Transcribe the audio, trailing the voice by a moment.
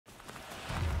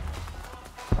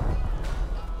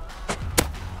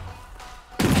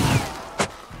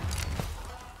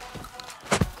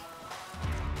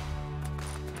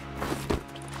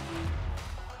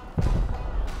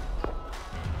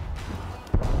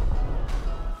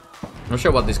not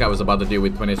sure what this guy was about to do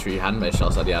with 23 handmade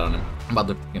shells that he had on him. I'm about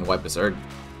to fucking wipe his earth.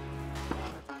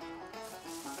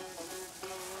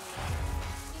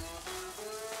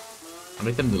 I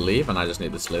need them to leave and I just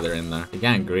need to slither in there. You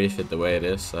can't grief it the way it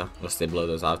is, so unless they blow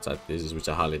those outside pieces, which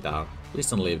I highly doubt. Please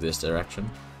don't leave this direction.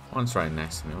 One's right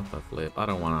next to me. What the flip? I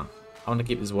don't wanna. I wanna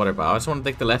keep this water bow. I just wanna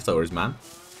take the leftovers, man.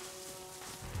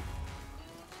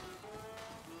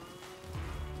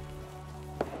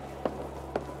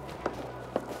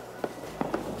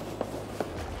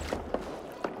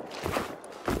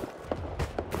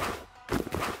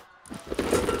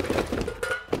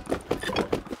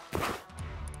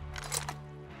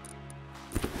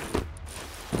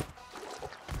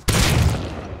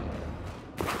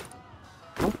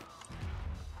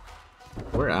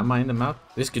 Where am I in the map?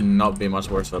 This could not be much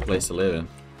worse of a place to live in.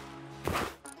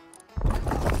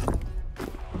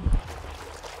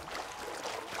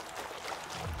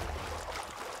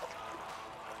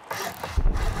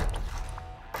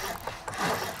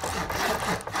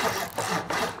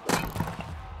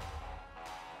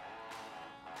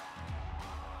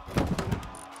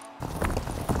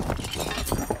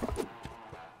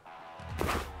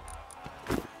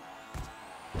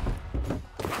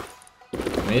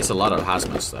 I mean, it's a lot of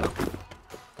hazmat though.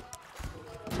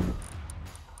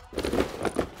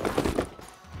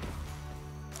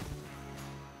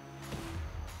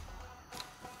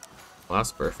 Well,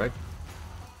 that's perfect.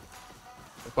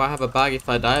 If I have a bag if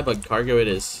I die, but cargo it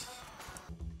is.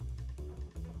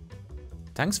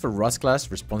 Thanks for Rustclash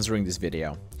for sponsoring this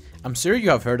video. I'm sure you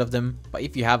have heard of them, but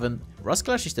if you haven't,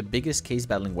 Rustclash is the biggest case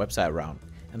battling website around,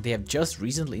 and they have just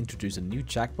recently introduced a new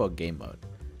jackpot game mode.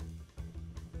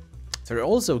 They're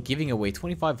also giving away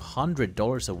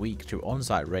 $2,500 a week through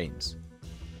on-site raids.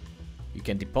 You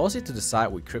can deposit to the site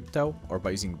with crypto or by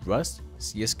using Rust,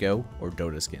 CSGO or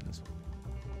Dota skins.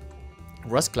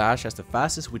 Rustclash has the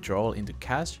fastest withdrawal into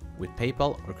cash with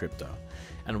PayPal or crypto.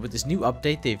 And with this new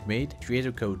update they've made,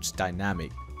 creator code's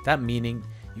dynamic. That meaning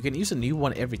you can use a new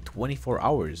one every 24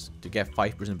 hours to get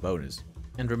 5% bonus.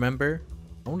 And remember,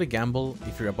 only gamble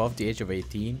if you're above the age of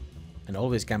 18 and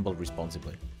always gamble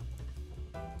responsibly.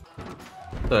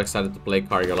 So excited to play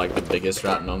cargo like the biggest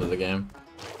rat known to the game.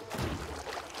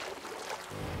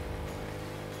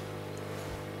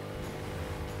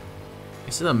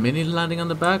 Is it a mini landing on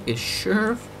the back? It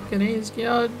sure fucking is.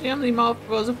 God damn, the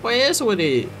motherfuckers fue eso with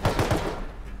it.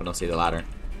 I don't see the ladder.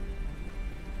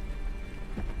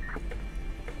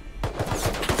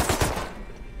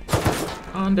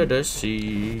 Under the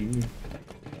sea.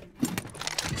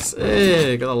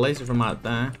 Sick, got a laser from out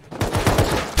there.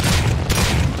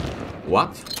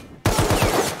 What?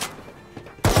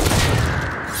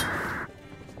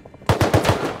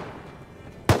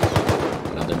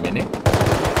 Another mini?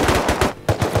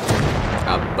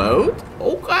 A boat?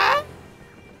 Okay.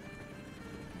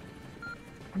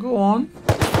 Go on.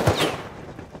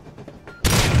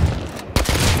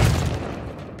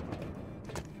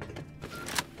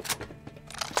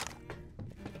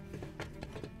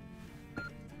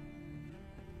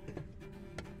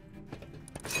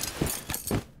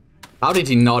 How did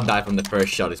he not die from the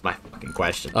first shot is my fucking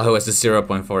question. Oh, it's a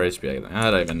 0.4 HP.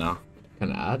 I don't even know.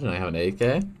 Can I add? Do I have an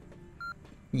AK?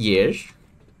 Yes.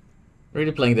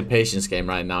 Really playing the patience game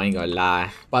right now, ain't gonna lie.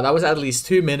 But that was at least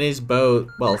 2 minutes boat.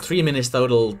 Well, 3 minutes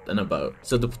total in a boat.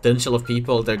 So the potential of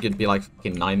people, there could be like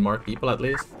fucking 9 more people at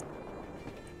least.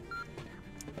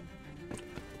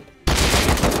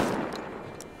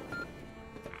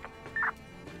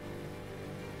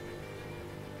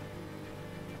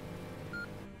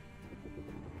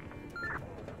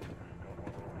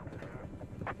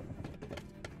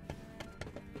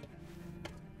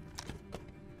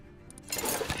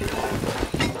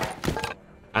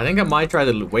 I think I might try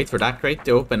to wait for that crate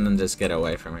to open and just get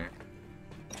away from here.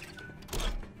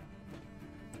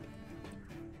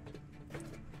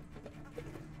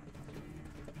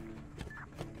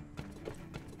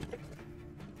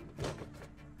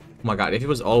 Oh my god, if it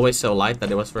was always so light that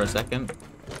it was for a second.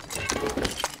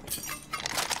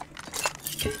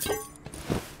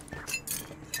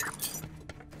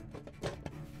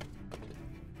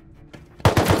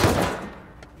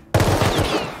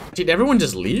 Did everyone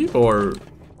just leave, or...?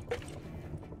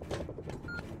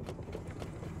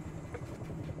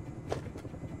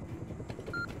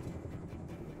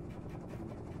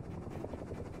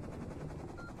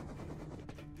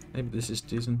 Maybe this is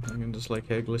decent. I can just like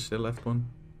hair glitch the left one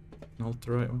and hold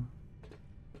the right one.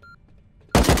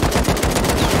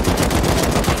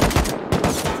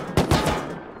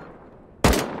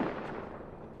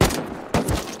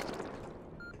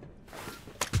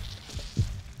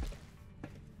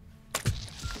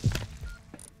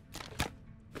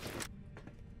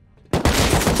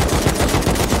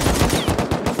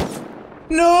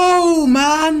 No,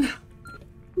 man!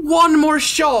 One more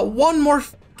shot! One more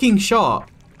fucking shot!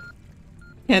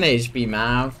 10 HP,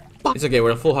 man. It's okay,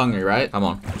 we're full hungry, right? Come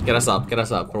on. Get us up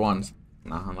for once.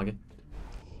 Nah, I'm lucky.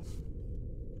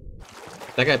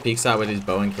 If that guy peeks out with his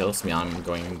bow and kills me, I'm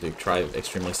going to try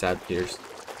extremely sad tears.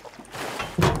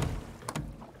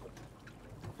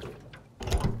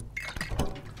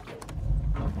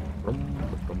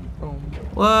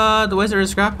 What? Where's there a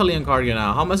scrap pillion cargo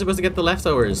now? How am I supposed to get the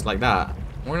leftovers like that?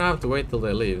 We're gonna have to wait till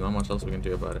they leave. Not much else we can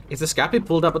do about it. If the scrappy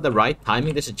pulled up at the right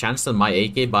timing, there's a chance that my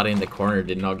AK body in the corner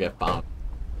did not get found.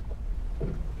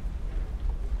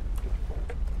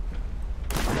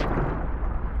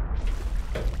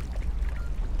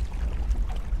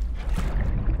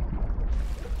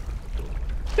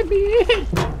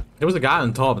 There was a guy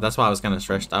on top, that's why I was kind of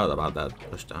stressed out about that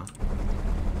pushdown.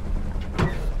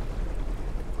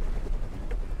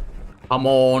 Come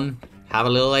on, have a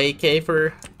little AK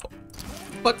for...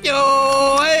 Fuck you!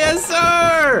 Yes,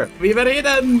 sir!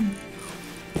 Bienvenido!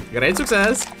 Great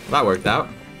success! That worked out.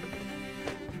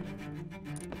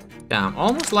 Damn,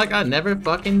 almost like I never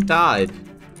fucking died.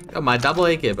 Got my double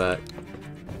AK back.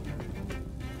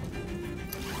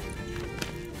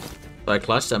 So I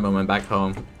clutched them and went back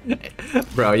home.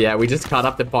 Bro, yeah, we just caught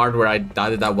up the part where I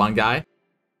died to that one guy.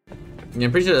 Yeah,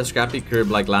 I'm pretty sure the Scrappy crew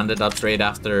like landed up straight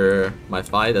after my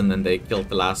fight and then they killed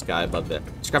the last guy, but the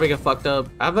Scrappy got fucked up.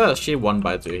 I have a shield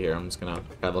 1x2 here. I'm just gonna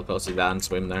travel close to that and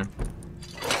swim there.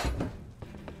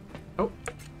 Oh,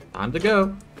 time to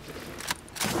go.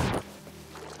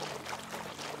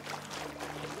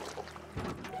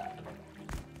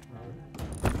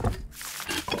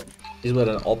 This is what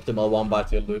an optimal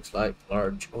 1x2 looks like.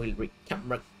 Large oil rig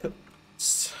camera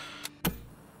cuts.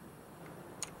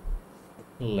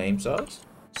 Lame sauce.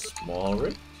 Small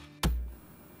rig.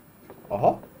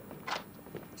 Oh,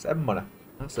 7 mana.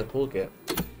 That's the full kit.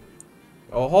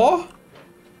 Oh,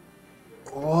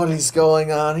 what is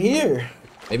going on here?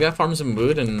 Maybe I farm some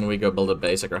wood and we go build a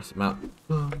base across the map.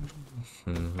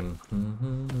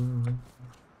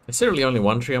 Is there really only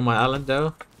one tree on my island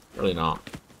though? Really not.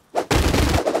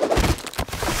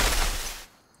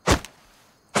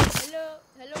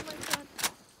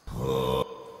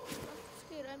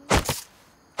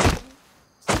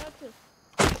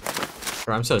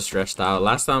 I'm so stressed out.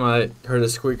 Last time I heard a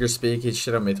squeaker speak, he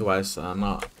shit on me twice, so I'm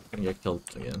not gonna get killed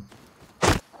again.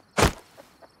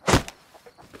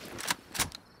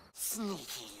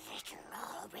 Sneaky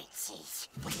little bitches.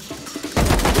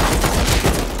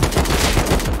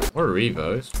 Or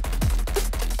Revos.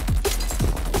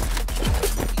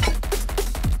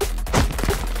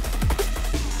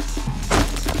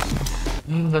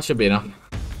 That should be enough.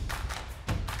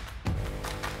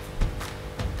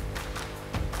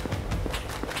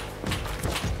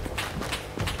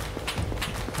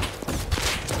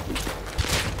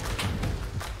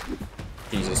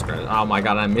 Jesus Christ. Oh my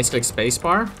god, I misclicked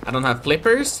spacebar? I don't have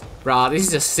flippers? Bro, this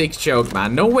is a sick joke,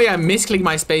 man. No way I misclick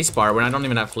my spacebar when I don't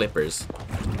even have flippers.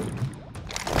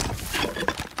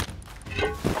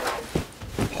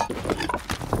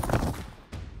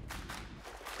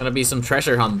 Gonna be some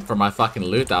treasure hunt for my fucking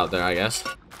loot out there, I guess.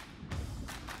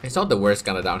 It's not the worst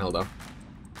kind of downhill, though.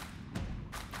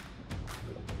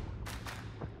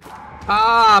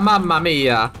 Ah, mamma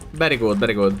mia. Very good,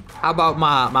 very good. How about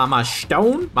my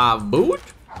stone? My wood?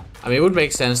 I mean, it would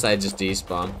make sense that I just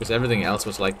despawn, because everything else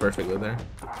was, like, perfectly there.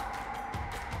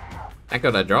 Thank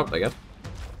God I dropped, I guess.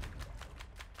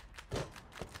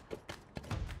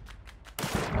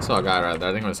 I saw a guy right there.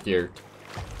 I think I was scared.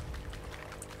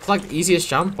 It's like the easiest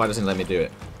jump. Why doesn't it let me do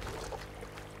it?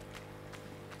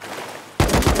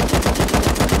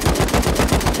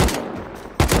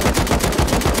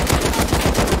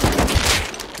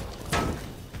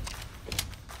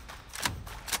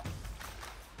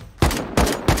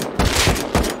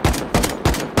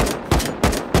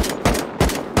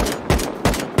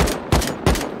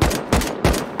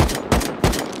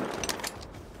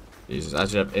 Jesus, I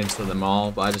should have insta them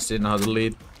all, but I just didn't know how to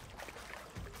lead.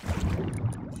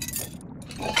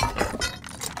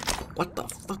 What the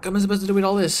fuck am I supposed to do with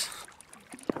all this?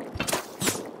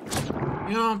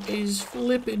 Yeah, he's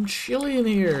flipping chilly in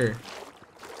here.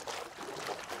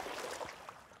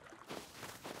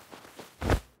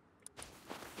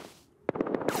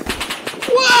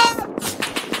 What?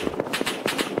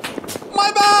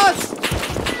 My bad!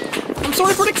 I'm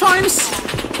sorry for the times!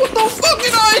 What the fuck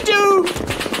did I do?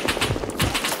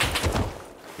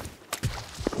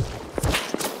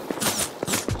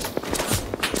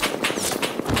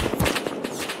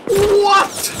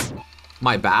 What?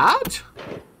 My bad?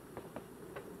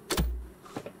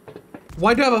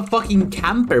 Why do I have a fucking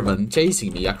camperman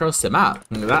chasing me across the map?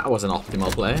 That was an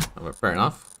optimal play. Oh, fair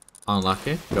enough.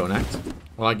 Unlucky. Go next.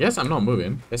 Well, I guess I'm not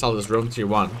moving. Guess I'll just roam tier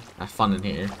 1. Have fun in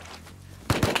here.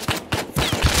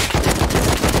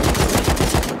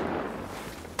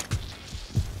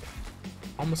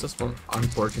 Almost as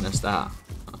unfortunate as that.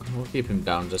 We'll keep him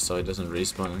down just so he doesn't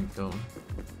respawn and kill him.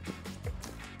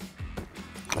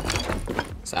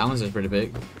 Silence is pretty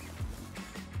big.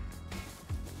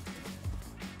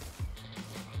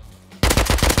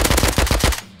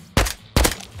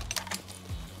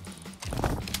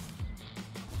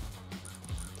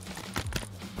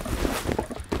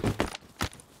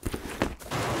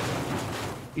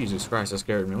 Jesus Christ, that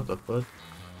scared me. What the fuck?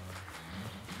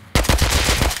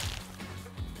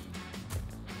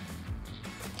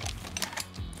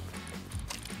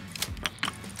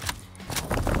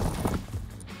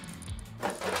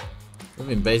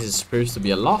 Moving base is supposed to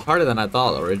be a lot harder than I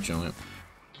thought originally.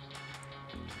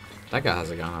 That guy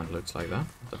has a gun that looks like that.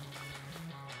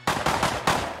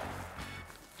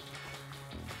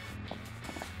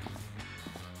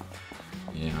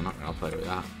 Yeah, I'm not gonna play with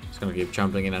that. Just gonna keep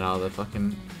jumping in and out of the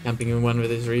fucking camping in one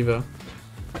with his Revo.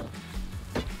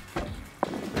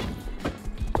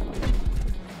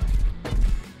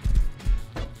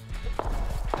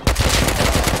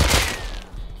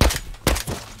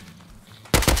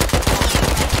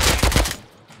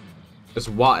 Because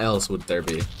what else would there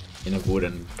be in a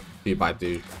wooden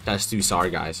 2x2? That's 2 SAR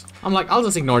guys. I'm like, I'll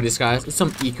just ignore these guys. It's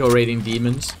some eco rating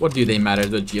demons. What do they matter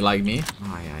to a G like me?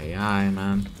 Aye,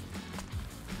 man.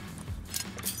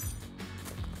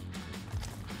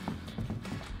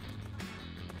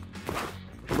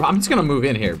 Bro, I'm just gonna move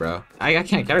in here, bro. I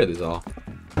can't carry this all.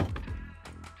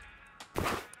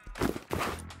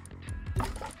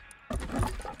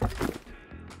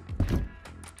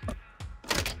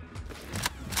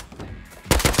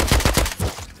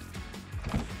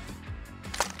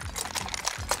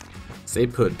 Stay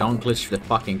put, don't glitch through the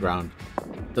fucking ground.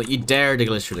 Don't you dare to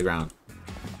glitch through the ground.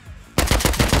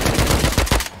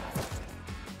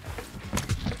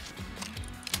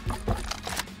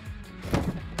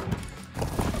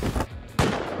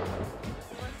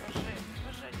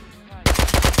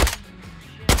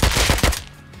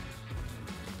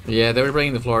 Yeah, they were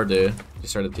breaking the floor, dude. You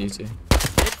started TC.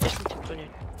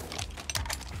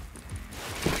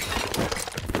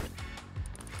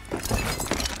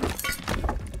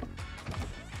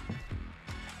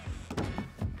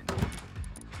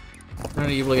 Are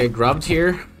you able to get grubbed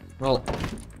here? Well,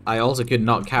 I also could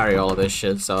not carry all of this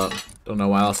shit, so don't know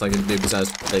what else I can do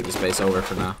besides take the space over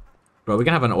for now. Bro, we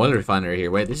can have an oil refinery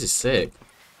here. Wait, this is sick.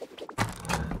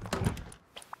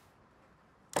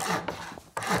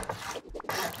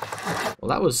 Well,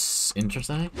 that was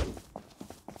interesting.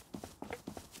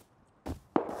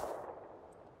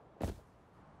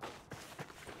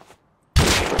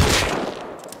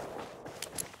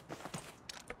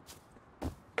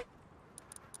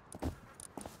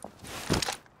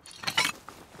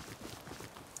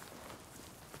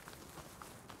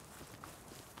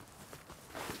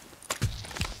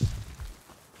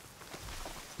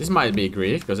 This might be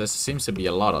grief, because there seems to be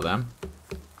a lot of them.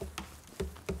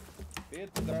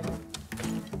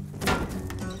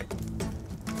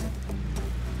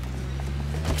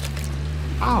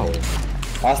 Ow!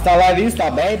 Hasta la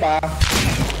vista, baby!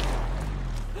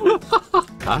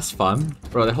 That's fun.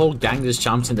 Bro, the whole gang just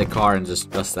jumps in the car and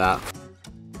just does that.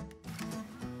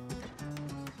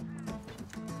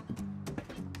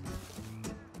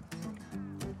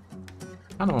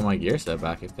 I don't want my gear set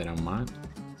back if they don't mind.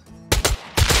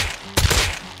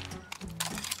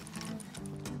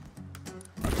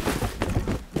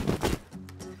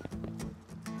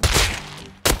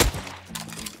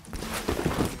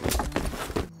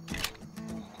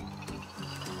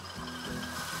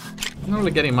 I'm not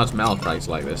really getting much melt frags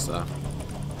like this though.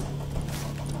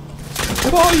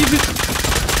 Oh, you did.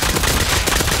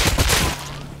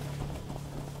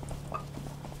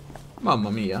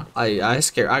 Mamma mia! I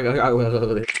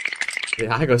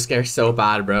go scared so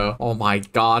bad, bro. Oh my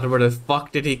god, where the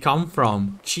fuck did he come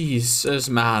from? Jesus,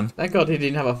 man. Thank god he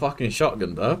didn't have a fucking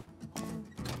shotgun though.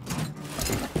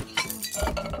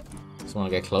 Just want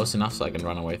to get close enough so I can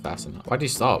run away fast enough. Why'd he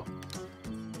stop?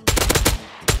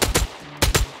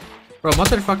 Bro,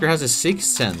 motherfucker has a 6th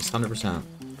sense, 100%.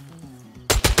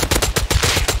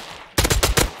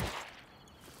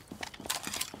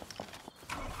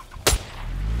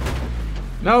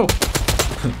 No!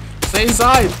 Stay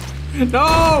inside!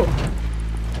 No!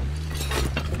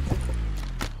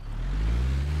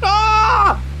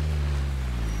 Ah!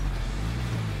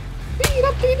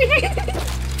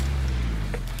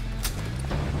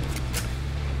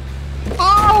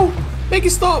 Oh! Make it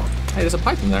stop! Hey, there's a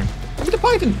python there. Look at the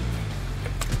python.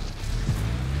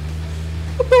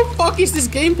 What the fuck is this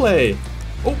gameplay?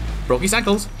 Oh, broke his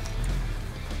ankles.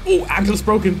 Oh, ankles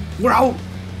broken. We're out.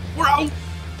 We're out.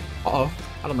 Uh-oh.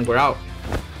 I don't think we're out.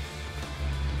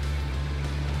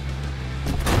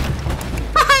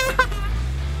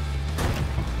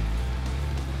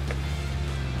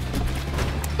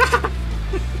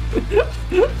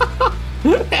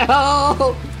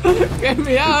 Help! Get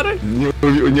me out of here!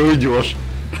 Не уйдешь.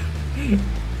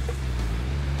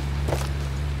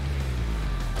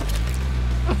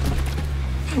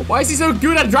 Why is he so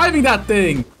good at driving that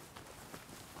thing?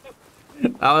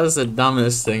 That was the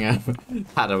dumbest thing I've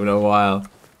had in a while.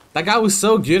 That guy was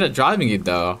so good at driving it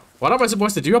though. What am I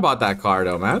supposed to do about that car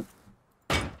though, man?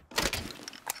 Well,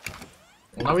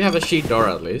 now we have a sheet door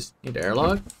at least. Need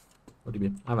airlock? What do you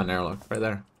mean? I have an airlock right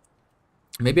there.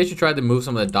 Maybe I should try to move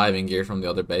some of the diving gear from the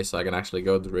other base so I can actually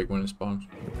go to the rig when it spawns.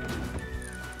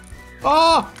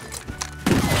 Oh!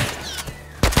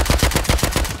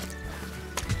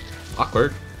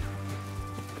 Awkward.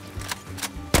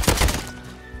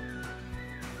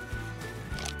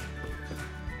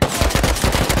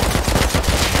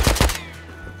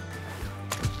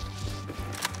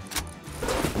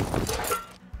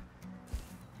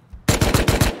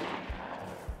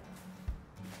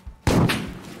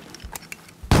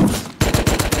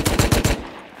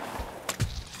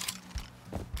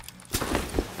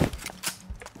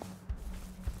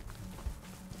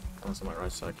 That's on my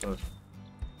right side, close.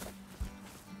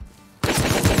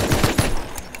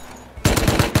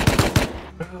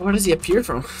 Where does he appear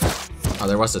from? Oh,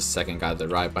 there was a second guy that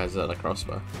right by his other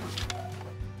crossbow.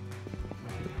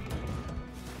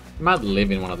 He might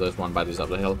live in one of those one bodies up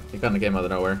the hill. He kinda came out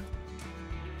of nowhere.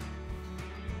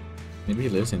 Maybe he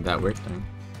lives in that weird thing.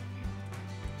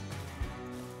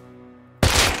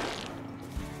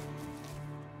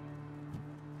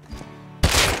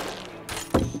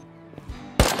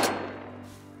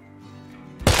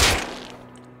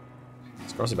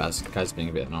 This crossy guy's being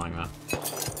a bit annoying, man.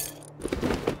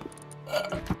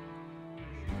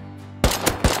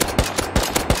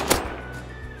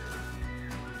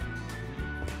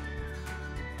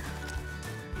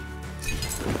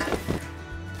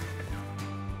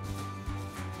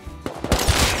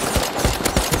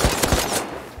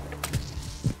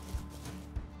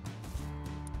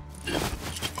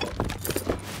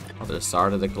 Oh, the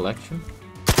start of the collection.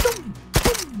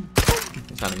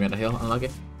 He's trying to be on the hill, unlucky.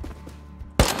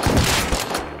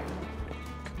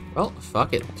 Well,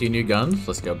 fuck it. 2 new guns.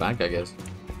 Let's go back, I guess.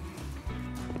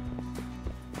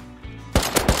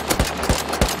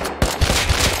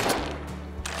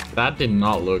 That did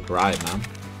not look right, man.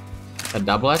 A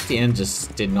double at the end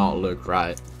just did not look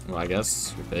right. Well, I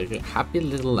guess we take it. Happy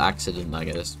little accident, I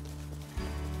guess.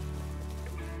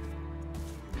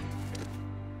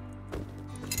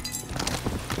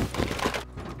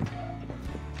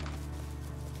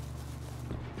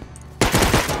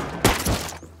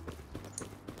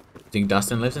 Think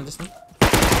Dustin lives in this thing?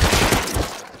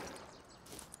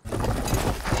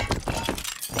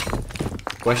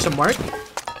 Question mark?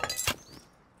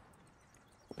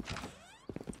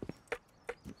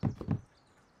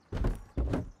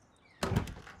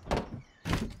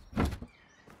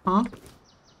 Huh?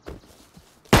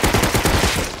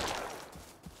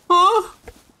 Huh?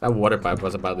 That water pipe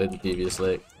was about the devious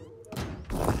lake.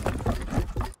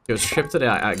 It was stripped today,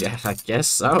 I guess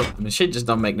so. I mean, shit just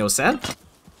don't make no sense.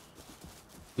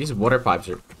 These water pipes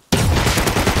are...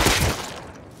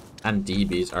 and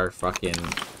DBs are fucking...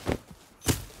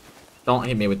 Don't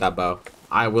hit me with that bow.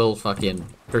 I will fucking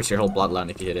curse your whole bloodline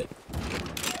if you hit it.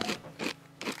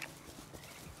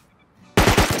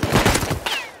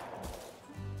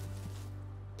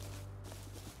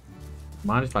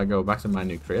 Mind if I go back to my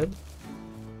new crib?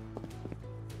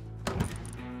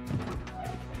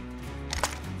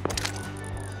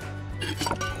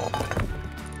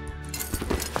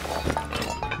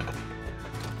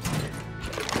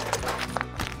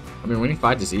 I mean, winning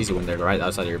fights is easy when they're right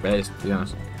outside of your base, to be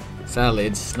honest. Sadly,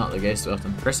 it's not the case too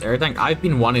often. First air tank, I've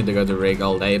been wanting to go to rig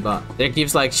all day, but there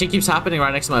keeps like, shit keeps happening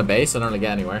right next to my base, so I don't really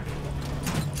get anywhere.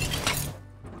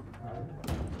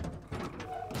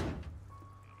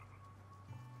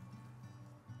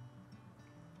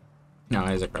 No,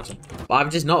 he's a crosser. But I've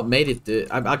just not made it to,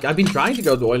 I've been trying to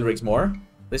go to oil rigs more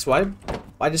this wipe, but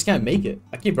I just can't make it.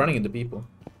 I keep running into people.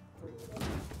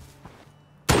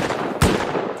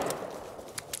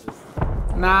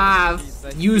 Nah,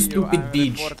 you stupid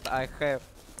bitch.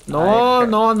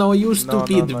 No, you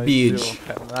stupid bitch.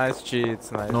 Nice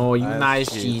cheats, nice. No, you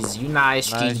nice cheese. You nice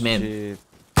cheese, man. Cheat.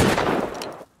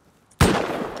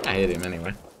 I hit him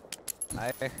anyway. I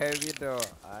have video.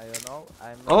 You know,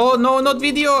 I'm. Oh no, not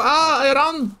video! Ah, I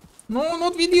run! No,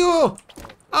 not video!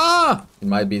 Ah! It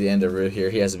might be the end of it here.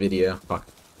 He has a video. Fuck.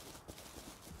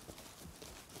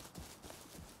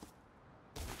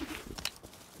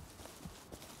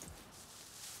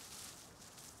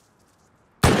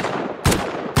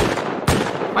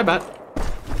 My bad.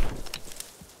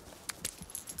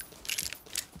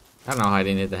 I don't know how I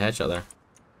didn't hit the headshot there.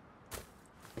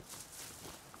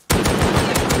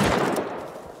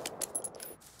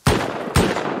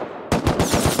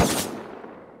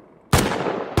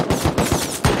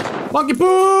 Monkey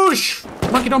push!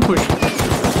 Monkey don't push.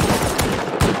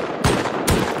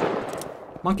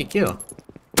 Monkey kill.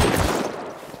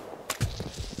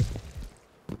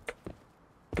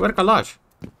 Where collage?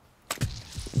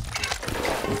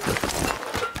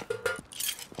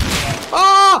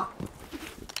 Ah!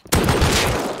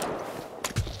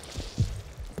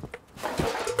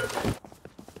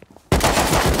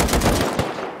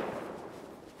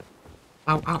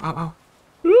 Ow, ow, ow, ow.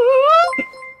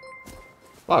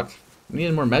 Fuck. We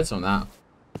needed more meds on that.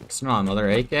 It's not another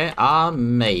AK?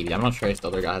 Maybe. I'm not sure if the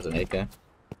other guy has an AK.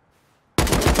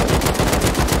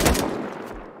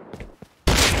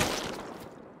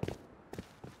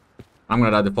 I'm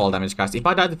gonna die to fall damage, guys. If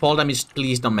I die to fall damage,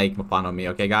 please don't make fun of me,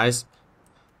 okay, guys?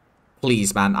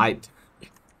 Please, man.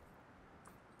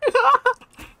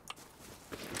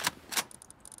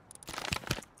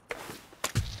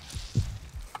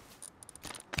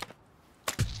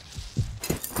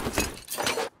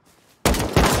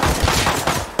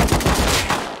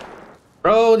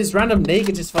 Bro, this random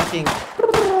naked just fucking...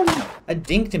 I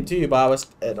dinked him too, but I was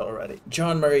dead already.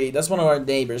 John Murray, that's one of our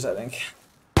neighbors, I think.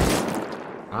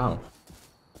 Wow.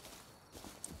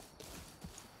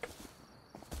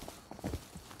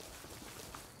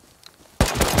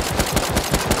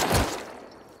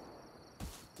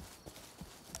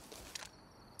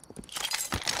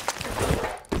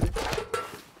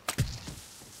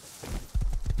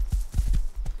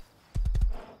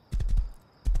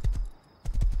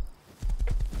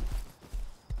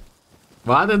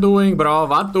 What are doing, bro?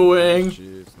 What doing?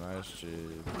 Cheats, nice cheat.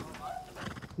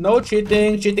 No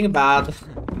cheating. Cheating bad.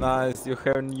 Nice, you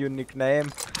have a new nickname.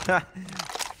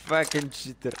 Fucking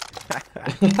cheater.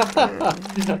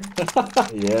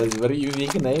 Yes, very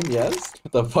unique name, yes.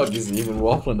 What the fuck is he even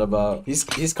waffling about?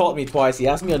 He's called me twice. He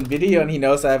asked me on video and he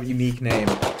knows I have a unique name.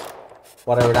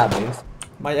 Whatever that means.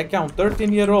 My account,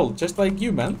 13-year-old, just like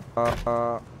you, man.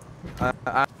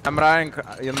 I'm running,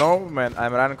 you know, man,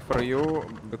 I'm running for you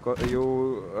because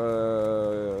you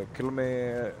kill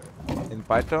me in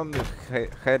Python. You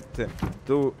had to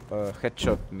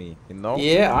headshot me, you know?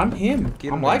 Yeah, I'm him.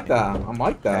 Kill I'm me. like that. I'm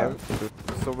like that.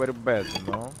 It's so very bad,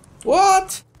 you know?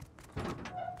 What?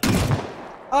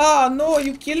 Ah, no,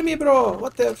 you kill me, bro.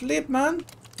 What the flip, man?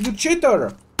 You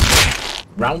cheater.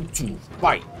 Round 2,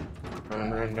 fight.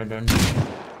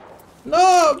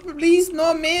 No, please,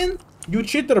 no, man. You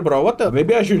cheater, bro. What the?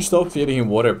 Maybe I should stop feeding him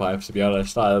water pipes, to be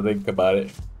honest. I think about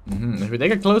it. If we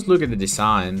take a close look at the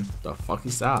design, the fuck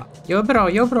is that? Yo, bro,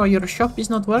 your shop is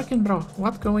not working, bro.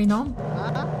 What's going on?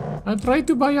 I tried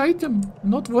to buy item,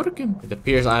 not working. It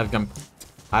appears I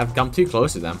have come too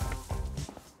close to them.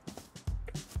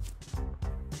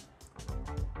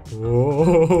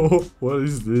 Whoa, what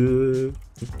is this?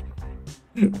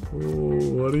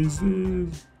 Whoa, what is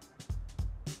this?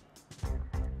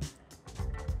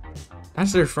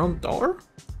 That's their front door?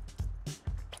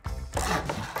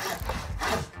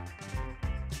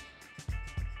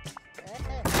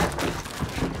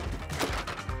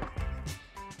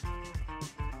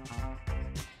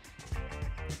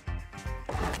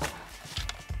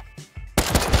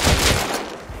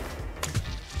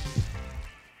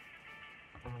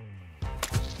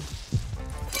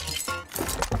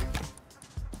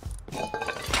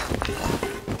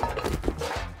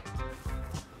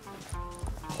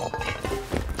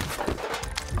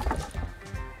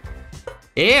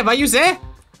 Yeah, what you say?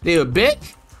 Little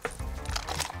bitch.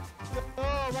 No,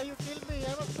 why you kill me?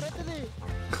 I was friendly.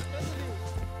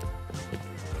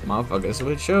 Motherfucker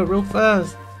switch up real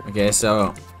fast. Okay,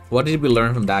 so what did we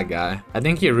learn from that guy? I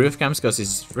think he roof camps because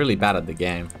he's really bad at the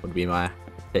game, would be my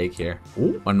take here.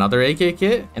 Ooh, another AK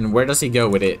kit? And where does he go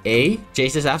with it? A,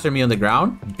 chases after me on the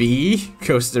ground. B,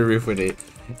 goes to the roof with it.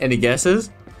 Any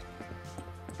guesses?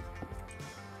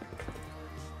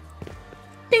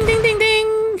 Ding, ding, ding, ding.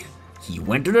 He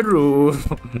went to the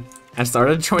roof and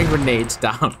started throwing grenades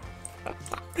down.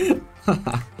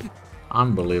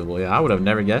 Unbelievable. Yeah, I would have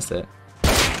never guessed it.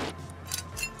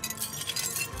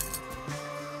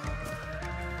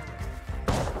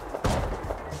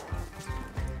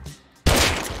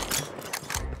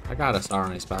 I got a star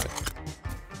on his back.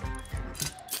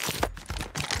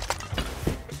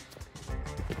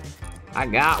 I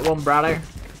got one, brother.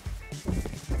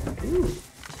 Ooh.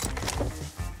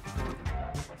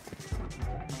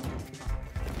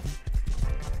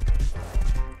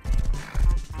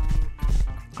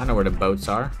 I know where the boats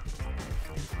are.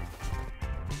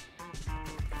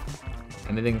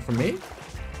 Anything for me?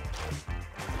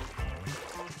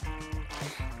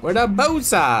 Where the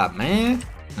boats at, man?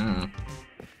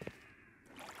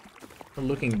 We're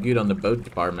looking good on the boat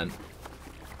department.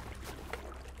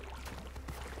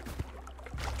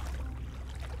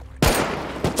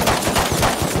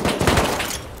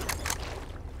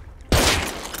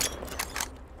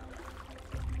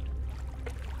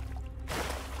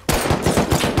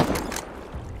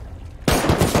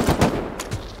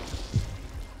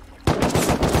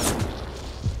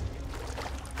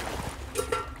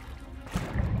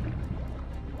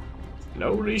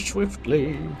 Slowly,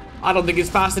 swiftly. I don't think it's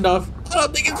fast enough. I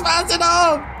don't think it's fast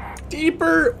enough.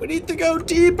 Deeper. We need to go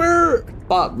deeper.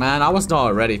 Fuck, man. I was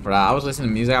not ready for that. I was listening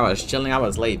to music. I was chilling. I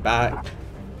was laid back.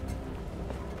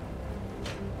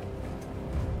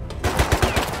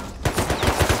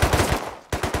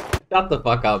 Shut the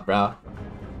fuck up, bro.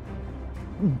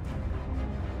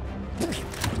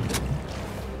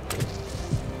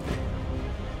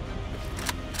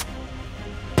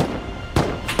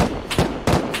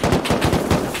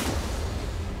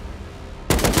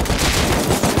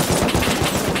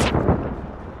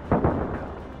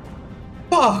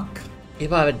 Fuck!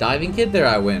 If I have a diving kit, there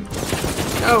I win.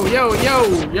 Yo, yo,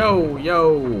 yo, yo,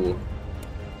 yo.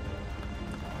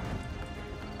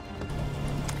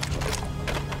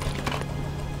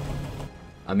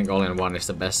 I think all in one is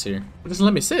the best here. It doesn't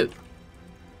let me sit.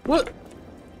 What?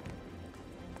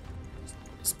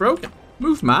 It's broken.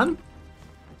 Move, man.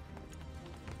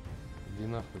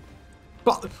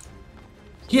 But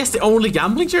he has the only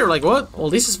gambling chair. Like what? Well,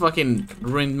 this is fucking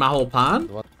ruined my whole plan.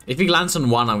 If he lands on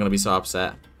one, I'm gonna be so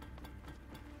upset.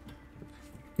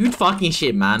 Good fucking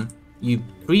shit, man. You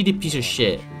greedy piece of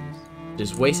shit.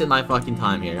 Just wasted my fucking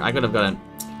time here. I could have gotten.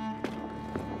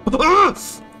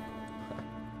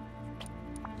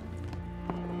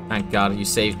 Thank God you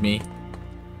saved me.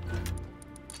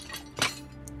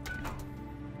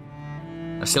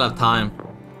 I still have time.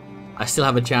 I still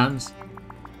have a chance.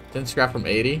 Didn't scrap from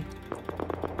 80.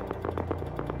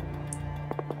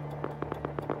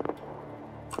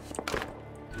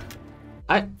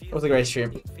 It was a great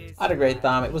stream. I had a great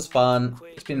time. It was fun.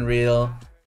 It's been real.